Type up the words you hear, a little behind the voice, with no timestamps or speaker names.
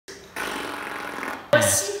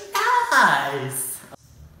Nice!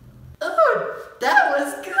 Oh, that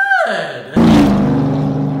was good!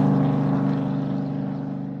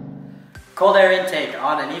 Cold air intake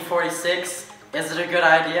on an E46, is it a good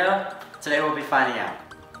idea? Today we'll be finding out.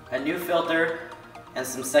 A new filter and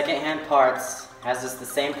some second-hand parts has us the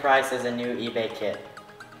same price as a new eBay kit.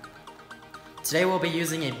 Today we'll be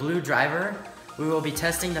using a BlueDriver. We will be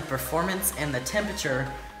testing the performance and the temperature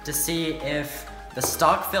to see if the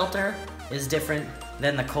stock filter is different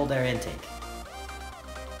than the cold air intake.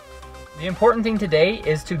 The important thing today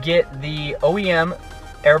is to get the OEM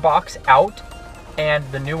airbox out and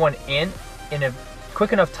the new one in a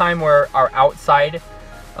quick enough time where our outside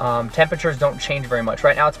temperatures don't change very much.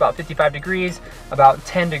 Right now it's about 55 degrees, about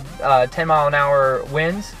 10 mile an hour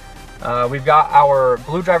winds. We've got our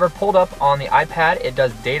BlueDriver pulled up on the iPad. It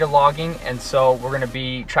does data logging, and so we're going to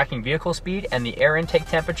be tracking vehicle speed and the air intake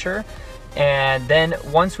temperature. And then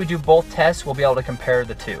once we do both tests, we'll be able to compare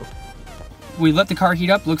the two. We let the car heat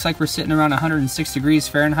up. Looks like we're sitting around 106 degrees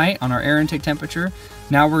Fahrenheit on our air intake temperature.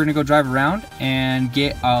 Now we're going to go drive around and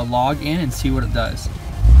get a log in and see what it does.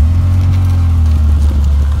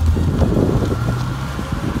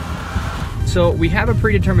 So we have a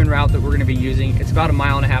predetermined route that we're going to be using. It's about 1.5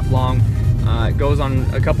 miles long. It goes on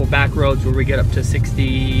a couple back roads where we get up to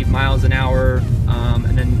 60 miles an hour.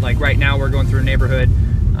 And then like right now we're going through a neighborhood.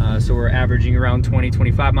 So we're averaging around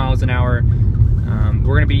 20-25 miles an hour.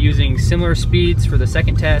 We're going to be using similar speeds for the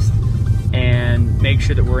second test and make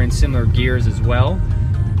sure that we're in similar gears as well.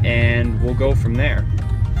 And we'll go from there.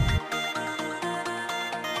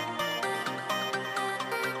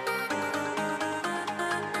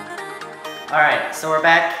 Alright, so we're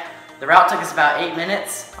back. The route took us about 8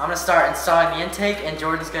 minutes. I'm going to start installing the intake and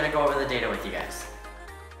Jordan's going to go over the data with you guys.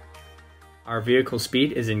 Our vehicle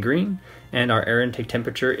speed is in green and our air intake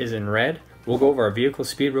temperature is in red. We'll go over our vehicle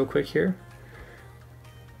speed real quick here.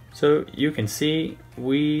 So you can see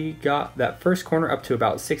we got that first corner up to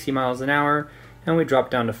about 60 miles an hour and we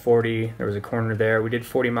dropped down to 40. There was a corner there. We did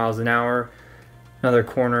 40 miles an hour, another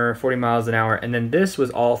corner, 40 miles an hour, and then this was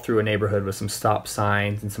all through a neighborhood with some stop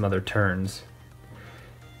signs and some other turns.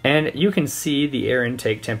 And you can see the air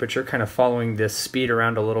intake temperature kind of following this speed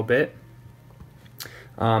around a little bit.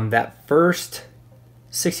 That first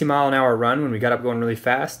 60 mile an hour run when we got up going really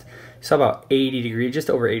fast, you saw about 80 degrees, just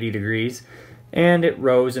over 80 degrees, and it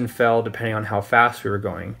rose and fell depending on how fast we were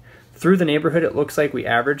going. Through the neighborhood it looks like we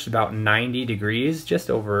averaged about 90 degrees, just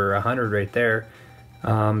over 100 right there.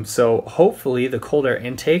 So hopefully the cold air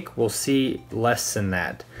intake will see less than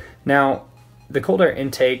that. Now the cold air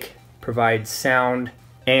intake provides sound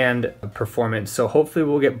and performance, so hopefully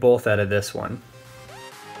we'll get both out of this one.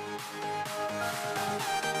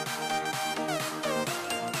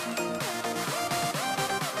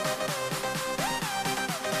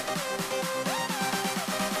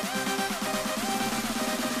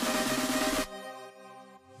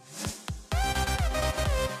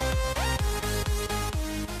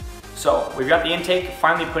 So we've got the intake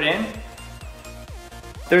finally put in.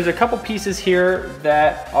 There's a couple pieces here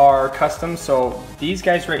that are custom. So these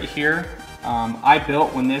guys right here, I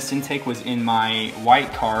built when this intake was in my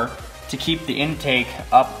white car to keep the intake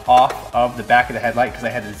up off of the back of the headlight because I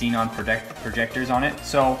had the xenon projectors on it.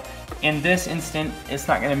 So in this instant, it's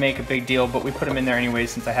not gonna make a big deal, but we put them in there anyway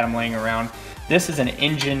since I had them laying around. This is an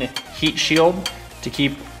Injen heat shield to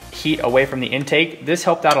keep heat away from the intake. This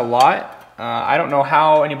helped out a lot. I don't know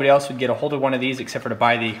how anybody else would get a hold of one of these except for to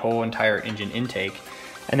buy the whole entire engine intake.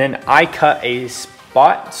 And then I cut a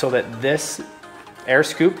spot so that this air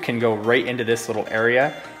scoop can go right into this little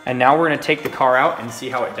area. And now we're going to take the car out and see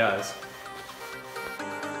how it does.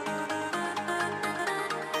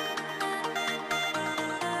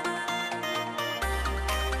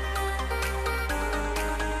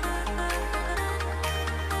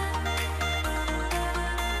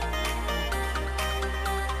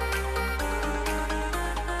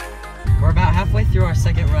 We're about halfway through our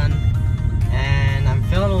second run and I'm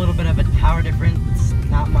feeling a little bit of a power difference,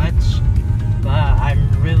 not much, but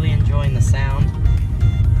I'm really enjoying the sound.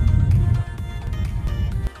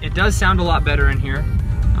 It does sound a lot better in here.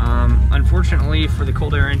 Unfortunately for the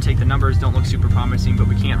cold air intake, the numbers don't look super promising, but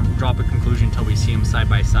we can't drop a conclusion until we see them side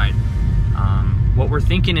by side. What we're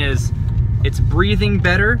thinking is it's breathing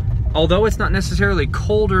better, although it's not necessarily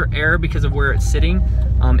colder air because of where it's sitting,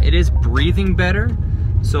 it is breathing better.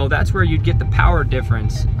 So that's where you'd get the power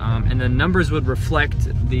difference, and the numbers would reflect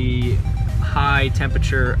the high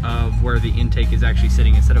temperature of where the intake is actually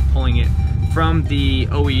sitting. Instead of pulling it from the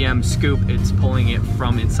OEM scoop, it's pulling it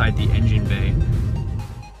from inside the engine bay.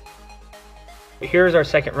 Here's our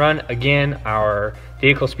second run. Again, our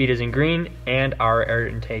vehicle speed is in green and our air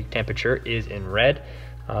intake temperature is in red.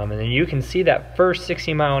 And then you can see that first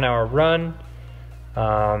 60-mile-an-hour run.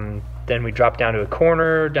 Then we drop down to a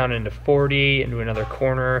corner, down into 40, into another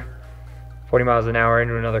corner, 40 miles an hour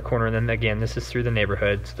into another corner, and then again, this is through the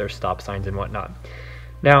neighborhoods. There's stop signs and whatnot.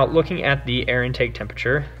 Now, looking at the air intake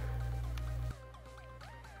temperature,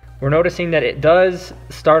 we're noticing that it does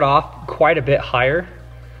start off quite a bit higher,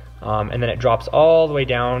 and then it drops all the way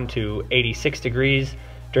down to 86 degrees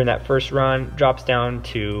during that first run, drops down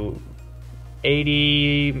to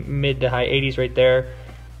 80, mid to high 80s right there.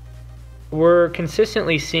 We're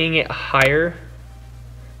consistently seeing it higher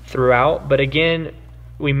throughout, but again,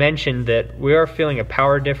 we mentioned that we are feeling a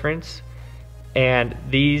power difference, and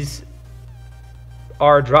these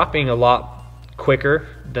are dropping a lot quicker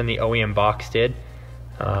than the OEM box did.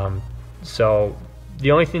 So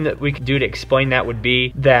the only thing that we could do to explain that would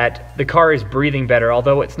be that the car is breathing better.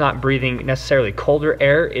 Although it's not breathing necessarily colder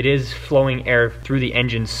air, it is flowing air through the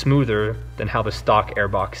engine smoother than how the stock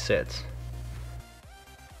airbox sits.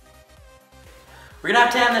 We're gonna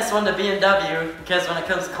have to hand this one to BMW because when it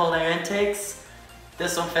comes to cold air intakes,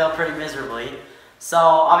 this one failed pretty miserably. So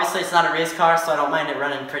obviously it's not a race car, so I don't mind it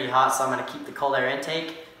running pretty hot, so I'm gonna keep the cold air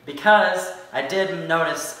intake because I did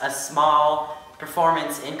notice a small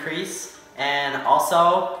performance increase, and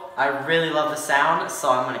also I really love the sound,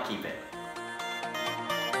 so I'm gonna keep it.